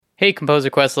Hey, Composer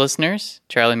Quest listeners.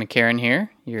 Charlie McCarran here,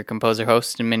 your composer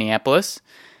host in Minneapolis,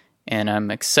 and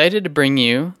I'm excited to bring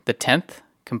you the 10th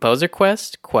Composer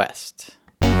Quest Quest.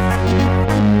 Your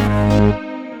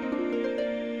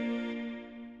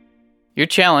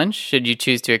challenge, should you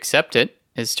choose to accept it,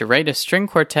 is to write a string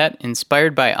quartet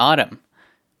inspired by autumn.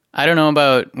 I don't know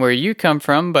about where you come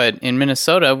from, but in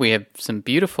Minnesota we have some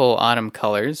beautiful autumn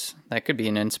colors. That could be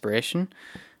an inspiration.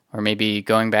 Or maybe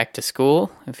going back to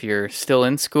school, if you're still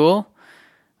in school.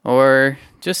 Or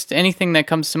just anything that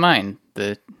comes to mind.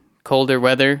 The colder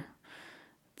weather,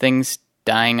 things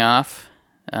dying off.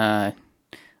 I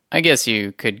guess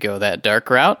you could go that dark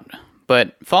route.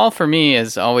 But fall for me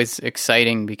is always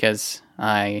exciting because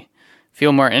I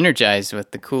feel more energized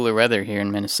with the cooler weather here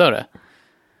in Minnesota.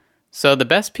 So the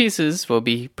best pieces will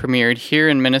be premiered here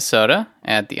in Minnesota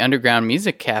at the Underground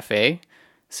Music Cafe,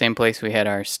 same place we had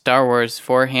our Star Wars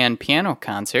four-hand piano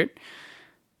concert.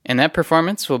 And that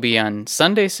performance will be on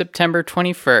Sunday, September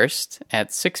 21st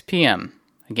at 6 p.m.,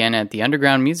 again at the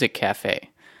Underground Music Cafe.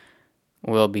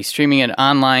 We'll be streaming it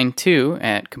online too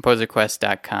at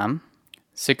composerquest.com,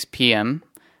 6 p.m.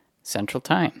 Central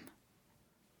Time.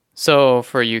 So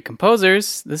for you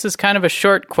composers, this is kind of a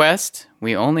short quest.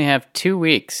 We only have 2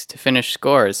 weeks to finish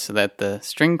scores so that the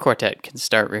string quartet can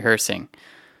start rehearsing.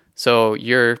 So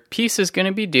your piece is going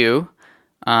to be due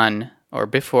on or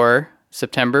before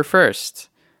September 1st.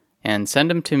 And send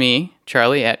them to me,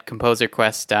 Charlie, at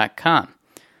composerquest.com.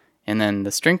 And then the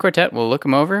string quartet will look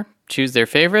them over, choose their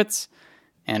favorites,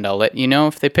 and I'll let you know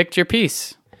if they picked your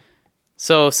piece.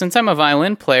 So since I'm a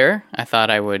violin player, I thought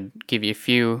I would give you a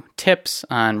few tips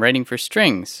on writing for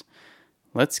strings.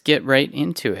 Let's get right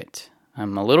into it.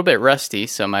 I'm a little bit rusty,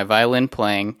 so my violin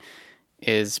playing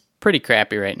is pretty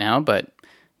crappy right now, but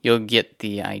you'll get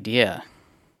the idea.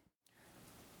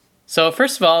 So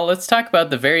first of all, let's talk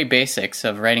about the very basics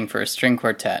of writing for a string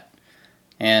quartet.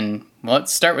 And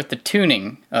let's start with the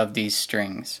tuning of these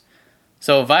strings.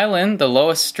 So violin, the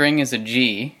lowest string is a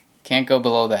G. Can't go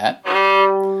below that.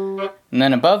 And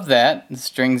then above that, the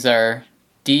strings are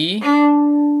D,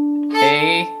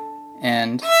 A,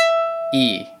 and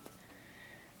E.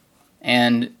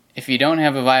 And if you don't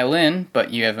have a violin,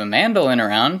 but you have a mandolin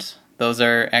around, those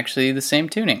are actually the same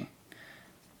tuning.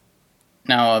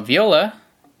 Now a viola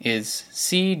is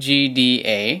C, G, D,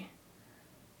 A,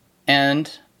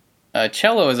 and a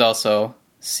cello is also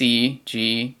C,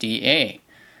 G, D, A,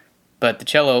 but the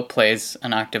cello plays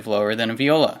an octave lower than a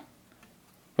viola.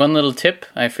 One little tip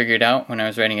I figured out when I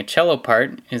was writing a cello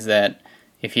part is that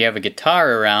if you have a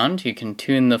guitar around, you can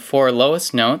tune the 4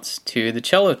 lowest notes to the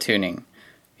cello tuning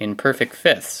in perfect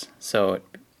fifths, so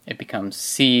it becomes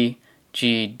C,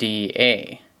 G, D,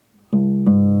 A.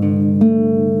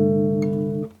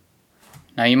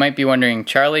 Now you might be wondering,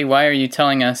 Charlie, why are you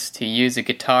telling us to use a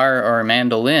guitar or a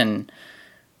mandolin?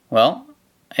 Well,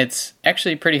 it's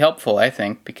actually pretty helpful, I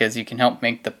think, because you can help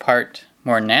make the part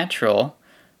more natural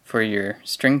for your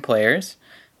string players.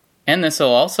 And this will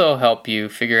also help you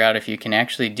figure out if you can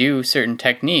actually do certain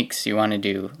techniques you want to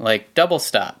do, like double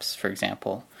stops, for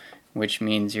example, which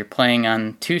means you're playing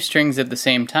on 2 strings at the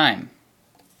same time.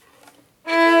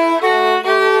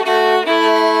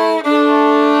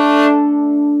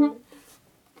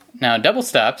 Now, double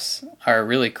stops are a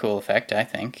really cool effect, I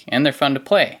think, and they're fun to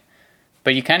play.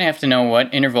 But you kind of have to know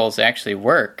what intervals actually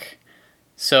work.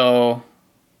 So,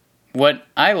 what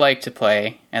I like to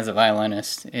play as a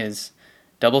violinist is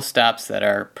double stops that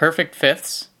are perfect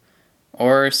fifths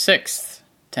or sixths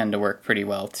tend to work pretty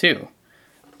well too.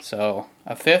 So,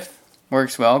 a fifth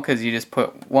works well because you just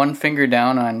put one finger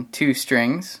down on 2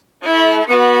 strings.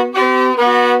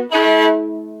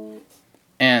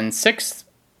 And sixth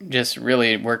just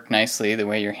really work nicely the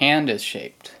way your hand is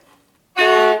shaped.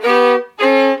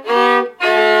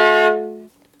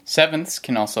 Sevenths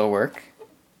can also work.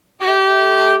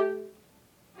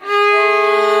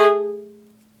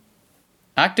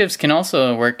 Octaves can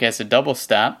also work as a double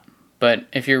stop, but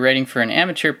if you're writing for an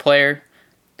amateur player,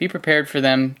 be prepared for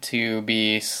them to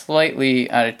be slightly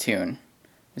out of tune.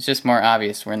 It's just more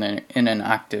obvious when they're in an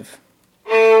octave.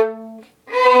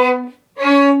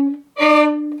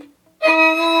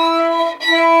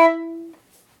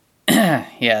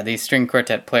 Yeah, these string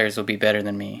quartet players will be better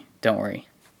than me, don't worry.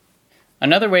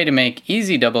 Another way to make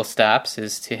easy double stops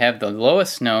is to have the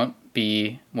lowest note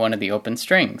be one of the open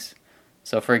strings.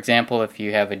 So for example, if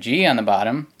you have a G on the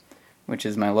bottom, which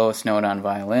is my lowest note on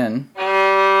violin,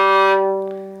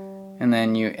 and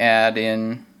then you add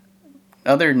in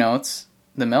other notes,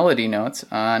 the melody notes,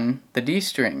 on the D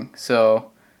string. So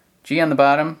G on the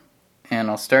bottom, and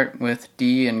I'll start with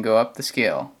D and go up the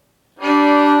scale.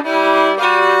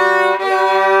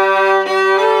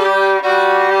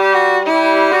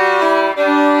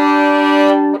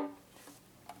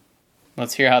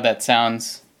 Let's hear how that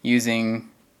sounds using,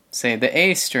 say, the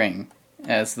A string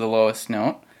as the lowest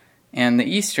note and the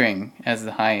E string as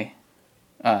the high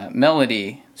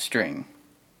melody string.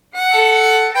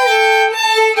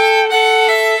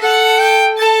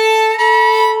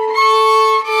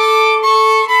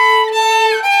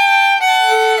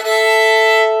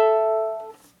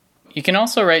 You can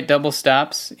also write double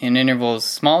stops in intervals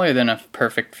smaller than a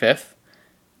perfect fifth,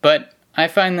 but I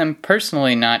find them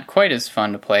personally not quite as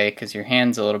fun to play because your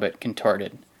hand's a little bit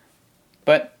contorted.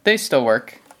 But they still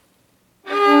work.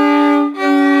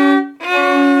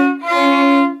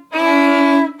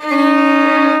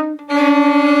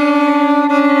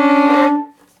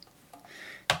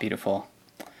 Beautiful.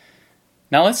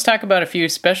 Now let's talk about a few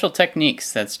special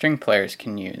techniques that string players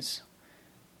can use.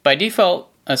 By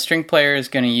default, a string player is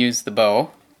going to use the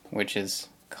bow, which is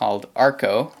called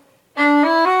arco.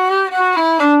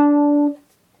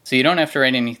 So you don't have to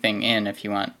write anything in if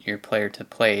you want your player to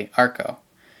play arco.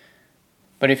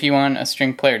 But if you want a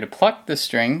string player to pluck the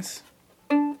strings,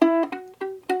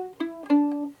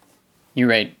 you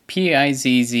write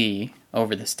P-I-Z-Z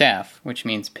over the staff, which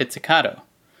means pizzicato.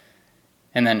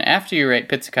 And then after you write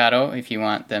pizzicato, if you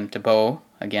want them to bow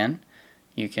again,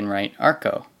 you can write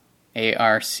arco,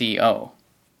 A-R-C-O.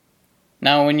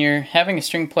 Now when you're having a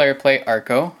string player play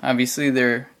arco, obviously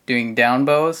they're doing down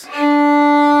bows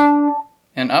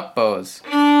and up bows,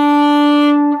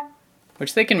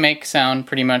 which they can make sound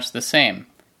pretty much the same.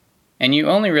 And you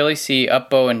only really see up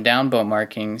bow and down bow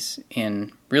markings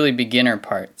in really beginner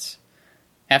parts.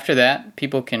 After that,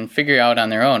 people can figure out on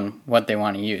their own what they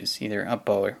want to use, either up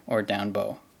bow or down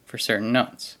bow for certain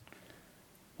notes.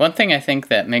 One thing I think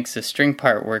that makes the string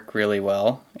part work really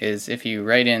well is if you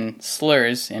write in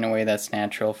slurs in a way that's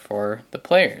natural for the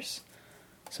players.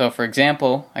 So for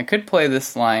example, I could play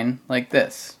this line like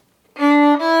this.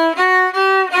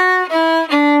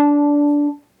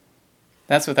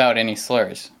 That's without any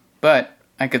slurs. But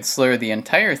I could slur the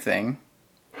entire thing,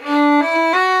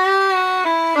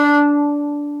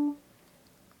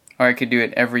 or I could do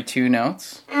it every 2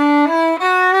 notes,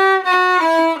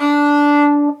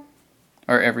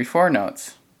 or every 4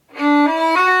 notes.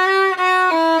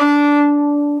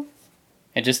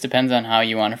 It just depends on how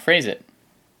you want to phrase it.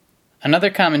 Another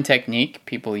common technique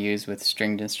people use with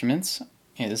stringed instruments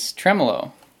is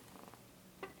tremolo.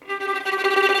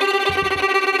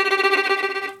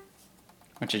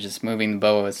 Which is just moving the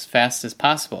bow as fast as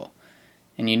possible.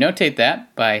 And you notate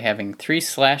that by having 3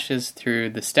 slashes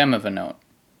through the stem of a note.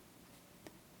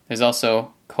 There's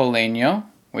also colegno,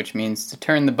 which means to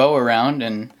turn the bow around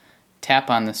and tap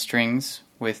on the strings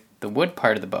with the wood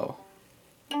part of the bow.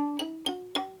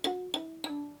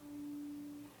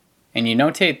 And you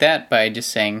notate that by just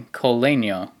saying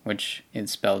colegno, which is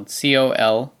spelled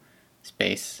C-O-L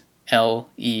space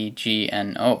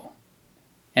L-E-G-N-O.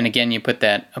 And again, you put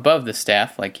that above the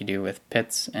staff like you do with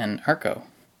pizz and arco.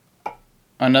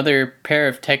 Another pair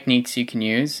of techniques you can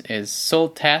use is sul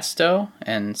tasto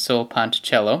and sul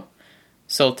ponticello.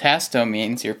 Sul tasto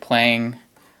means you're playing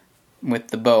with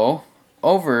the bow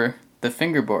over the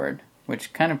fingerboard,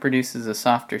 which kind of produces a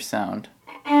softer sound.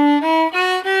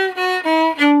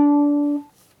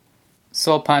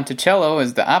 Sul ponticello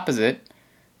is the opposite,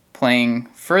 playing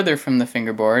further from the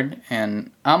fingerboard and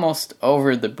almost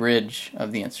over the bridge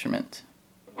of the instrument.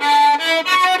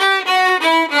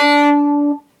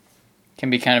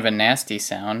 Can be kind of a nasty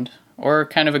sound, or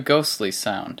kind of a ghostly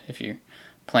sound if you're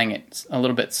playing it a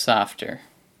little bit softer.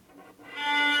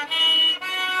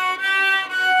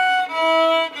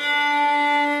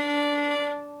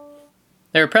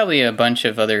 There are probably a bunch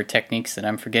of other techniques that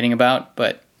I'm forgetting about,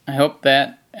 but I hope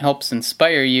that helps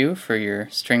inspire you for your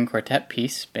string quartet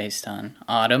piece based on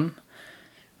Autumn.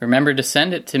 Remember to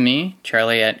send it to me,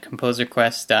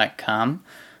 charlie@composerquest.com,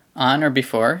 on or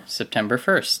before September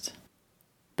 1st.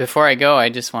 Before I go, I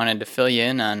just wanted to fill you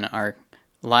in on our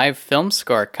live film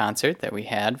score concert that we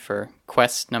had for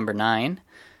Quest number 9.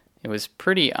 It was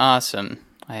pretty awesome,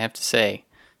 I have to say.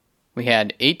 We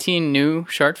had 18 new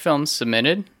short films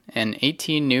submitted and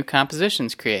 18 new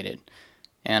compositions created.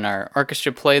 And our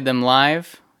orchestra played them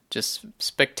live just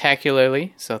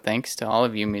spectacularly, so thanks to all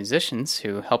of you musicians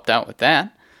who helped out with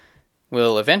that.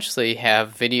 We'll eventually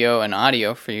have video and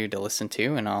audio for you to listen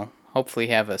to, and I'll hopefully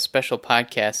have a special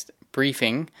podcast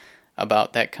briefing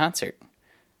about that concert.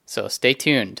 So stay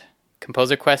tuned.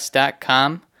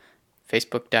 ComposerQuest.com,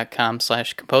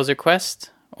 Facebook.com/ComposerQuest,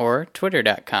 or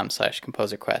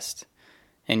Twitter.com/ComposerQuest.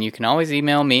 And you can always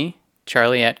email me,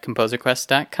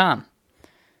 Charlie@ComposerQuest.com.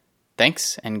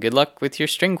 Thanks, and good luck with your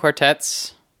string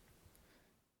quartets.